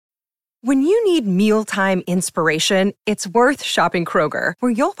When you need mealtime inspiration, it's worth shopping Kroger,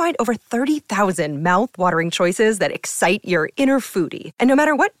 where you'll find over 30,000 mouth-watering choices that excite your inner foodie. And no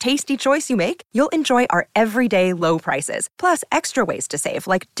matter what tasty choice you make, you'll enjoy our everyday low prices, plus extra ways to save,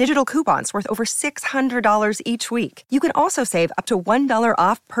 like digital coupons worth over $600 each week. You can also save up to $1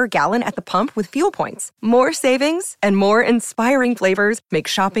 off per gallon at the pump with fuel points. More savings and more inspiring flavors make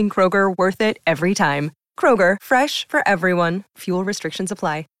shopping Kroger worth it every time. Kroger, fresh for everyone. Fuel restrictions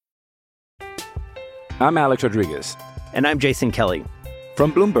apply. I'm Alex Rodriguez. And I'm Jason Kelly.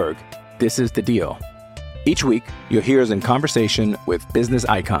 From Bloomberg, this is The Deal. Each week, you'll hear us in conversation with business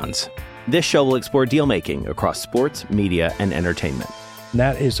icons. This show will explore deal-making across sports, media, and entertainment.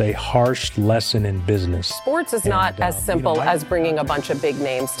 That is a harsh lesson in business. Sports is not as simple as bringing a bunch of big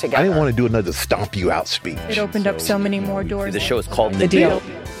names together. I didn't want to do another stomp you out speech. It opened up so many more doors. The show is called The Deal.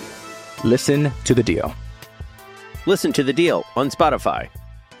 Listen to The Deal. Listen to The Deal on Spotify.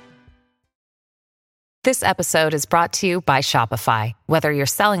 This episode is brought to you by Shopify. Whether you're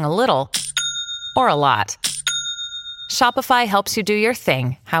selling a little or a lot, Shopify helps you do your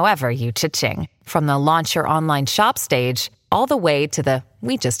thing, however you cha-ching. From the launch your online shop stage, all the way to the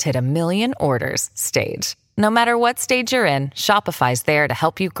we just hit 1 million orders stage. No matter what stage you're in, Shopify's there to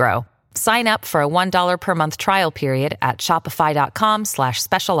help you grow. Sign up for a $1 per month trial period at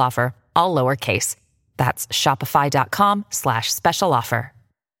shopify.com/special offer, all lowercase. That's shopify.com/special offer.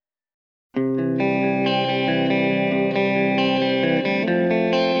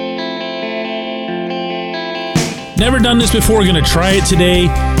 Never done this before. We're going to try it today.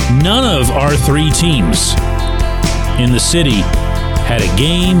 None of our three teams in the city had a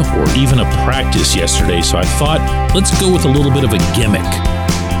game or even a practice yesterday, so I thought, let's go with a little bit of a gimmick.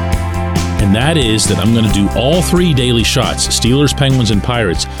 And that is that I'm going to do all three daily shots, Steelers, Penguins, and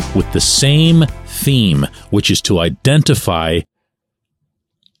Pirates, with the same theme, which is to identify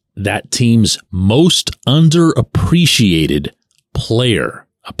that team's most underappreciated player.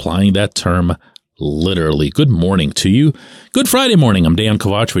 Applying that term literally. Good morning to you. Good Friday morning. I'm Dan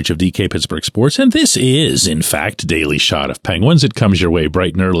Kovacevic of DK Pittsburgh Sports, and this is, in fact, Daily Shot of Penguins. It comes your way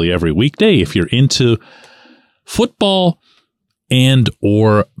bright and early every weekday if you're into football and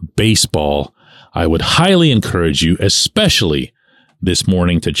or baseball. I would highly encourage you, especially this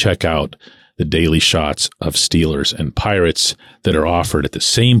morning, to check out the daily shots of Steelers and Pirates that are offered at the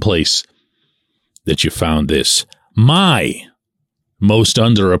same place that you found this. My most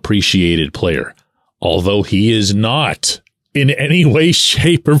underappreciated player, although he is not in any way,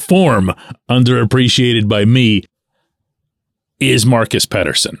 shape, or form underappreciated by me, is Marcus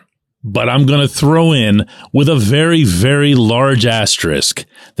Pettersson. But I'm going to throw in with a very, very large asterisk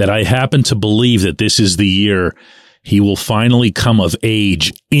that I happen to believe that this is the year he will finally come of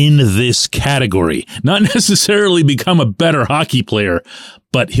age in this category. Not necessarily become a better hockey player,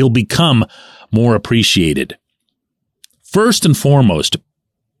 but he'll become more appreciated. First and foremost,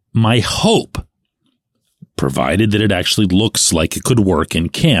 my hope, provided that it actually looks like it could work in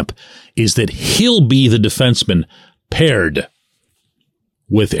camp, is that he'll be the defenseman paired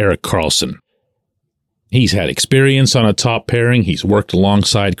with Erik Karlsson. He's had experience on a top pairing. He's worked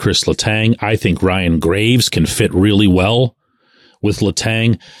alongside Chris Letang. I think Ryan Graves can fit really well with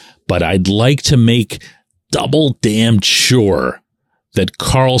Letang, but I'd like to make double damned sure that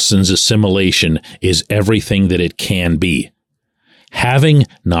Karlsson's assimilation is everything that it can be. Having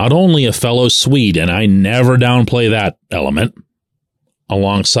not only a fellow Swede, and I never downplay that element,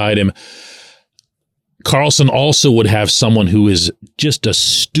 alongside him, Karlsson also would have someone who is just a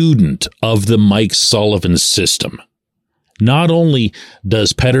student of the Mike Sullivan system. Not only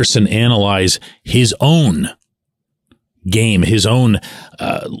does Pettersson analyze his own game, his own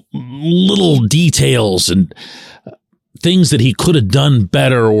little details and things that he could have done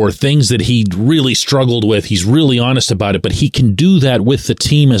better or things that he really struggled with. He's really honest about it, but he can do that with the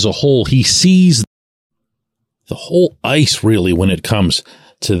team as a whole. He sees the whole ice, really, when it comes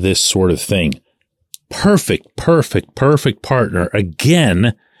to this sort of thing. Perfect partner,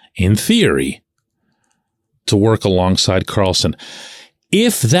 again, in theory, to work alongside Karlsson.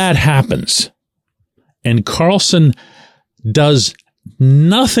 If that happens, and Karlsson does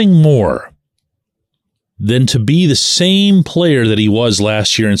nothing more than to be the same player that he was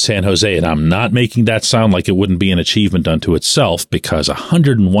last year in San Jose, and I'm not making that sound like it wouldn't be an achievement unto itself, because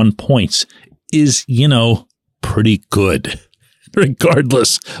 101 points is, pretty good,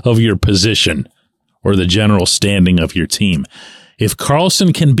 regardless of your position or the general standing of your team. If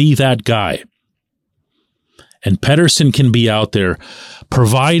Karlsson can be that guy, and Pettersson can be out there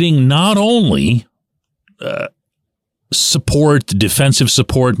providing not only support, defensive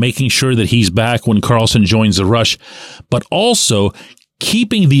support, making sure that he's back when Karlsson joins the rush, but also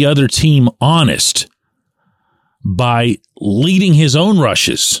keeping the other team honest by leading his own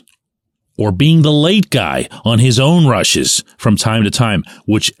rushes or being the late guy on his own rushes from time to time,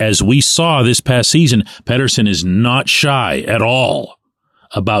 which, as we saw this past season, Pettersson is not shy at all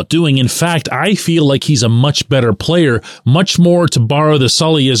about doing. In fact, I feel like he's a much better player, much more, to borrow the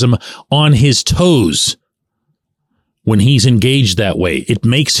Sullyism, on his toes when he's engaged that way. It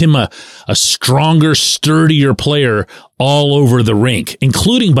makes him a stronger, sturdier player all over the rink,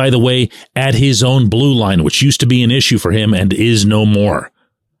 including, by the way, at his own blue line, which used to be an issue for him and is no more.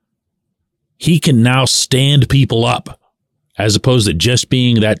 He can now stand people up, as opposed to just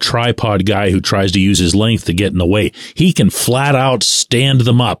being that tripod guy who tries to use his length to get in the way. He can flat out stand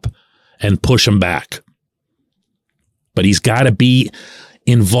them up and push them back. But he's got to be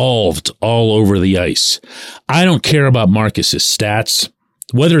involved all over the ice. I don't care about Marcus's stats,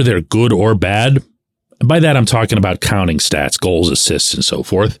 whether they're good or bad. By that, I'm talking about counting stats, goals, assists, and so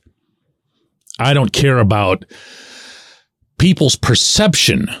forth. I don't care about people's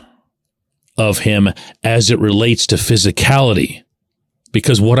perception of him as it relates to physicality.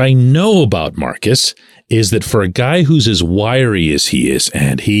 Because what I know about Marcus is that for a guy who's as wiry as he is,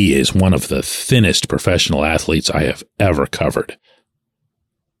 and he is one of the thinnest professional athletes I have ever covered,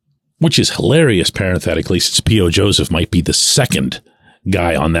 which is hilarious, parenthetically, since P.O. Joseph might be the second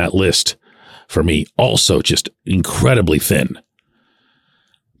guy on that list for me, also just incredibly thin.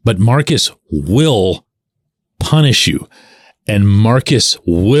 But Marcus will punish you, and Marcus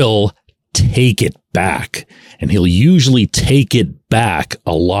will take it back, and he'll usually take it back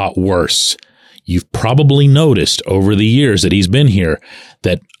a lot worse. You've probably noticed over the years that he's been here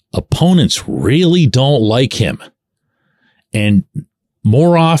that opponents really don't like him. And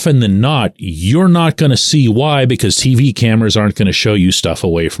more often than not, you're not going to see why, because TV cameras aren't going to show you stuff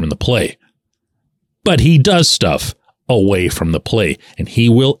away from the play. But he does stuff away from the play, and he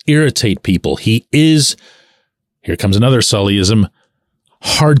will irritate people. He is, here comes another Sullyism,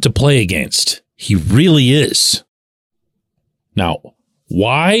 hard to play against. He really is. Now,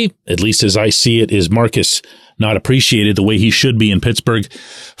 why, at least as I see it, is Marcus not appreciated the way he should be in Pittsburgh?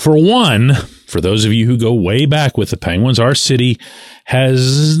 For one, for those of you who go way back with the Penguins, our city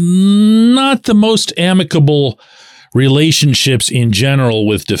has not the most amicable relationships in general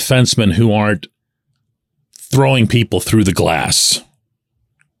with defensemen who aren't throwing people through the glass.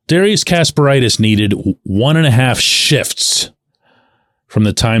 Darius Kasparaitis needed 1.5 shifts from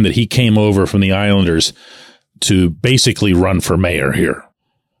the time that he came over from the Islanders to basically run for mayor here.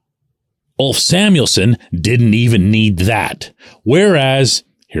 Ulf Samuelsson didn't even need that. Whereas,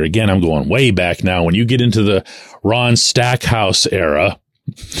 here again, I'm going way back now, when you get into the Ron Stackhouse era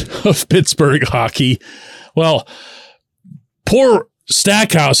of Pittsburgh hockey, well, poor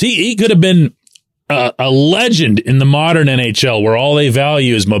Stackhouse, he could have been a legend in the modern NHL, where all they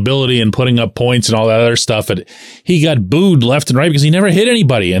value is mobility and putting up points and all that other stuff. And he got booed left and right because he never hit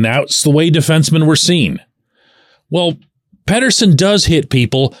anybody, and that's the way defensemen were seen. Well, Pettersson does hit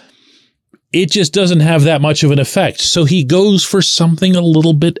people. It just doesn't have that much of an effect. So he goes for something a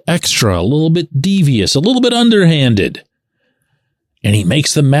little bit extra, a little bit devious, a little bit underhanded. And he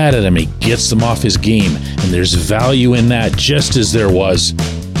makes them mad at him. He gets them off his game. And there's value in that, just as there was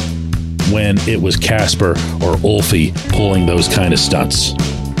when it was Casper or Ulfie pulling those kind of stunts.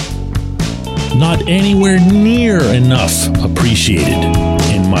 Not anywhere near enough appreciated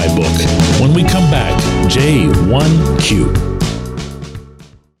in my book. When we come back, J1Q.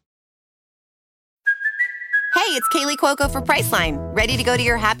 Hey, it's Kaylee Cuoco for Priceline. Ready to go to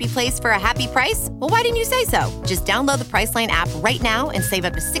your happy place for a happy price? Well, why didn't you say so? Just download the Priceline app right now and save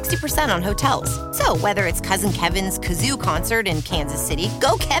up to 60% on hotels. So whether it's Cousin Kevin's Kazoo Concert in Kansas City,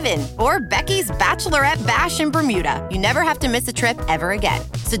 go Kevin, or Becky's Bachelorette Bash in Bermuda, you never have to miss a trip ever again.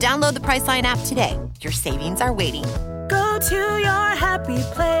 So download the Priceline app today. Your savings are waiting. Go to your happy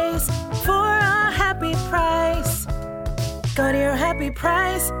place for a happy price. Go to your happy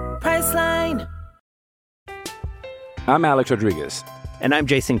price, Priceline. I'm Alex Rodriguez. And I'm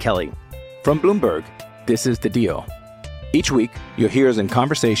Jason Kelly. From Bloomberg, this is The Deal. Each week, you'll hear us in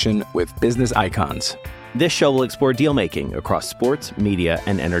conversation with business icons. This show will explore deal-making across sports, media,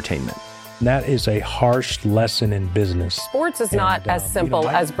 and entertainment. That is a harsh lesson in business. Sports is not as simple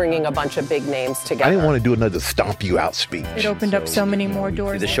as bringing a bunch of big names together. I didn't want to do another stomp you out speech. It opened up so many more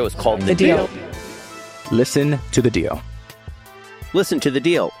doors. The show is called The Deal. Listen to The Deal. Listen to The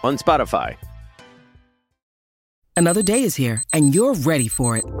Deal on Spotify. Another day is here, and you're ready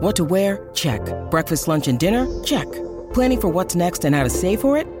for it. What to wear? Check. Breakfast, lunch, and dinner? Check. Planning for what's next and how to save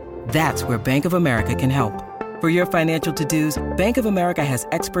for it? That's where Bank of America can help. For your financial to-dos, Bank of America has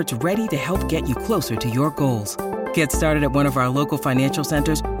experts ready to help get you closer to your goals. Get started at one of our local financial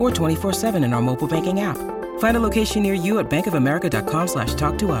centers or 24/7 in our mobile banking app. Find a location near you at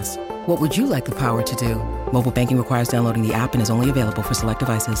bankofamerica.com/talktous. What would you like the power to do? Mobile banking requires downloading the app and is only available for select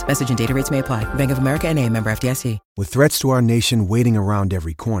devices. Message and data rates may apply. Bank of America NA, member FDIC. With threats to our nation waiting around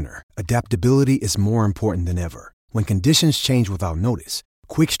every corner, adaptability is more important than ever. When conditions change without notice,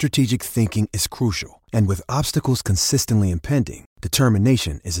 quick strategic thinking is crucial. And with obstacles consistently impending,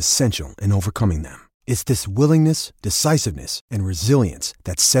 determination is essential in overcoming them. It's this willingness, decisiveness, and resilience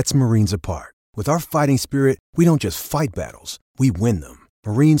that sets Marines apart. With our fighting spirit, we don't just fight battles, we win them.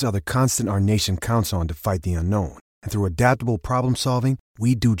 Marines are the constant our nation counts on to fight the unknown. And through adaptable problem solving,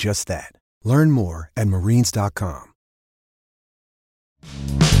 we do just that. Learn more at marines.com.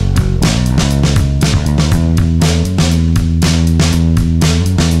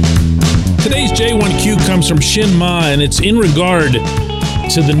 Today's J1Q comes from Shin Ma, and it's in regard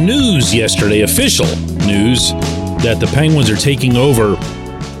to the news yesterday, official news, that the Penguins are taking over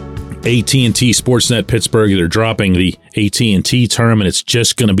AT&T Sportsnet Pittsburgh. They're dropping the AT&T term, and it's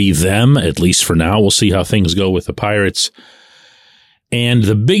just going to be them, at least for now. We'll see how things go with the Pirates. And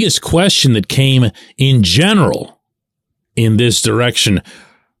the biggest question that came in general in this direction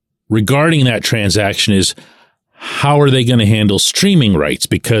regarding that transaction is, how are they going to handle streaming rights?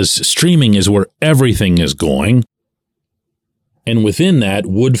 Because streaming is where everything is going. And within that,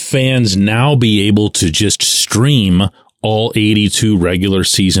 would fans now be able to just stream all 82 regular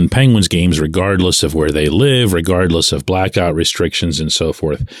season Penguins games, regardless of where they live, regardless of blackout restrictions and so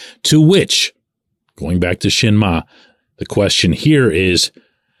forth? To which, going back to Shin Ma, the question here is,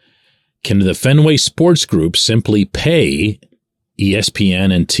 can the Fenway Sports Group simply pay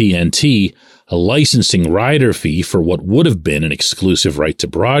ESPN and TNT a licensing rider fee for what would have been an exclusive right to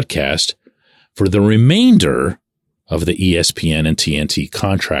broadcast for the remainder of the ESPN and TNT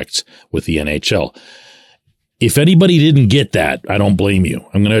contracts with the NHL? If anybody didn't get that, I don't blame you.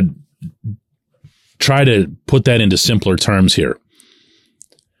 I'm going to try to put that into simpler terms here.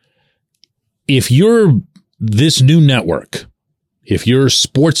 If you're this new network, if you're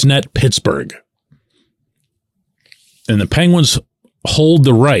Sportsnet Pittsburgh, and the Penguins hold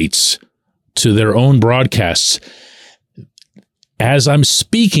the rights to their own broadcasts, as I'm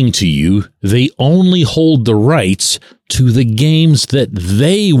speaking to you, they only hold the rights to the games that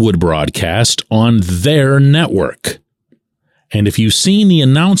they would broadcast on their network. And if you've seen the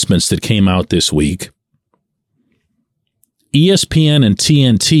announcements that came out this week, ESPN and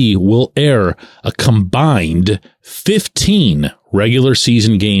TNT will air a combined 15 regular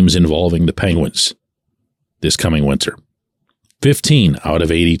season games involving the Penguins this coming winter. 15 out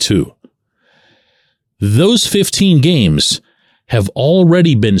of 82. Those 15 games have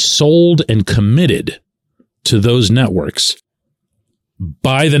already been sold and committed to those networks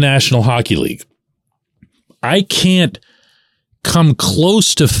by the National Hockey League. I can't come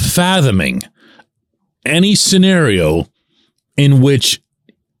close to fathoming any scenario in which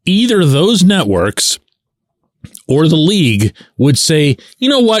either those networks or the league would say, you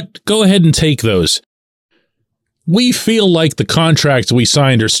know what, go ahead and take those. We feel like the contracts we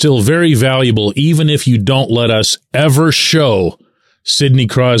signed are still very valuable, even if you don't let us ever show Sidney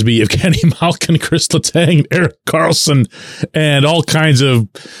Crosby, Evgeny Malkin, Chris Letang, Erik Karlsson, and all kinds of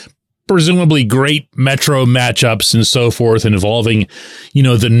presumably great Metro matchups and so forth involving,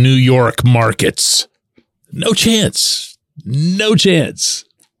 the New York markets. No chance. No chance.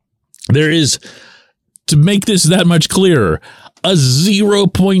 There is, to make this that much clearer, a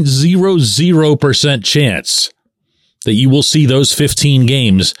 0.00% chance that you will see those 15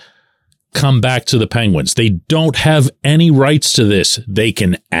 games come back to the Penguins. They don't have any rights to this. They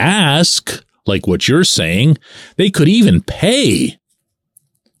can ask, like what you're saying. They could even pay.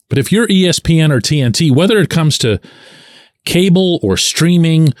 But if you're ESPN or TNT, whether it comes to cable or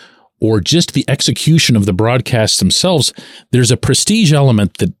streaming or just the execution of the broadcasts themselves, there's a prestige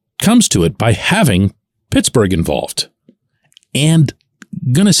element that comes to it by having Pittsburgh involved. And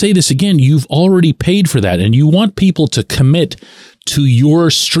going to say this again, you've already paid for that, and you want people to commit to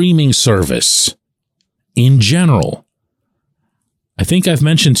your streaming service in general. I think I've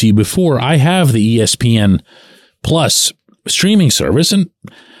mentioned to you before, I have the ESPN Plus streaming service, and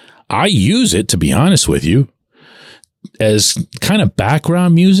I use it, to be honest with you, as kind of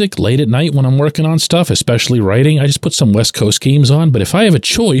background music late at night when I'm working on stuff, especially writing. I just put some West Coast games on, but if I have a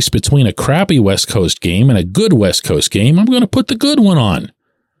choice between a crappy West Coast game and a good West Coast game, I'm going to put the good one on.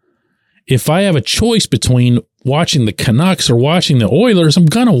 If I have a choice between watching the Canucks or watching the Oilers, I'm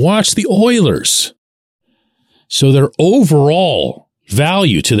going to watch the Oilers. So their overall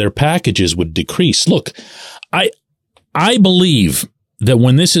value to their packages would decrease. Look, I believe that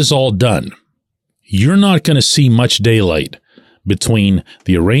when this is all done, you're not going to see much daylight between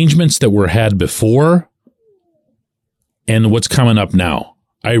the arrangements that were had before and what's coming up now.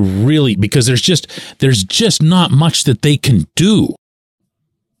 Because there's just not much that they can do.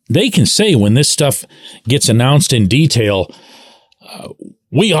 They can say when this stuff gets announced in detail,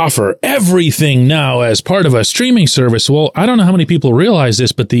 we offer everything now as part of a streaming service. Well, I don't know how many people realize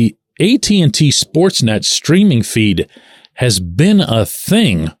this, but the AT&T Sportsnet streaming feed has been a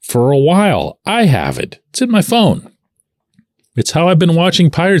thing for a while. I have it. It's in my phone. It's how I've been watching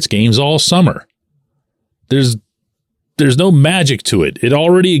Pirates games all summer. There's no magic to it. It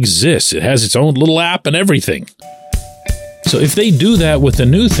already exists. It has its own little app and everything. So if they do that with the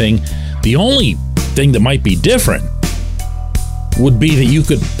new thing, the only thing that might be different would be that you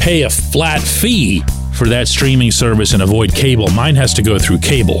could pay a flat fee for that streaming service and avoid cable. Mine has to go through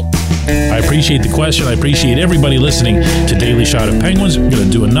cable. I appreciate the question. I appreciate everybody listening to Daily Shot of Penguins. We're going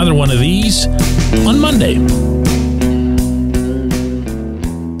to do another one of these on Monday.